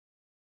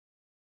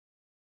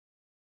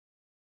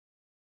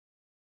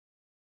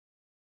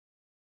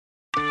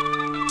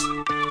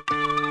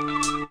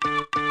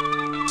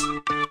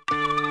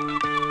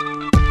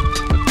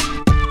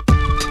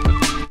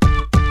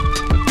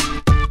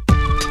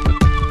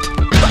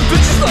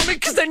me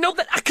cause they know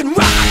that I can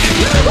rock.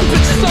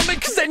 Bitches love me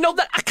cause they know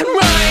that I can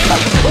rhyme.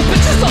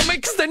 Bitches love me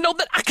cause they know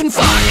that I can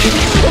fuck.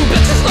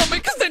 Bitches love me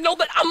cause they know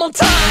that I'm on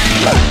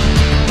time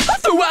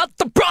throughout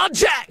the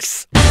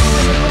projects.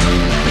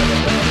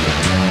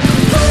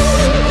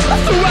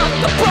 Throughout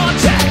the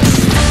projects.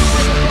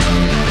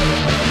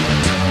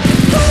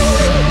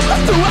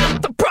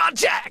 Throughout the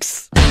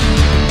projects.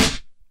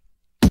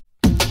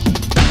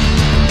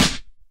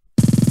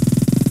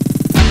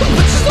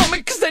 Bitches love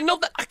me cause they know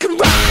that I can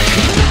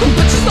rock.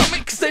 Bitches love me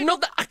cause they know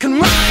that I can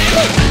rhyme.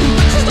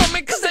 Bitches love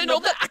me cause they know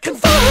that I can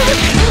fuck.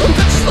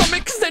 Bitches love me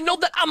cause they know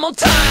that I'm on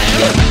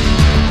time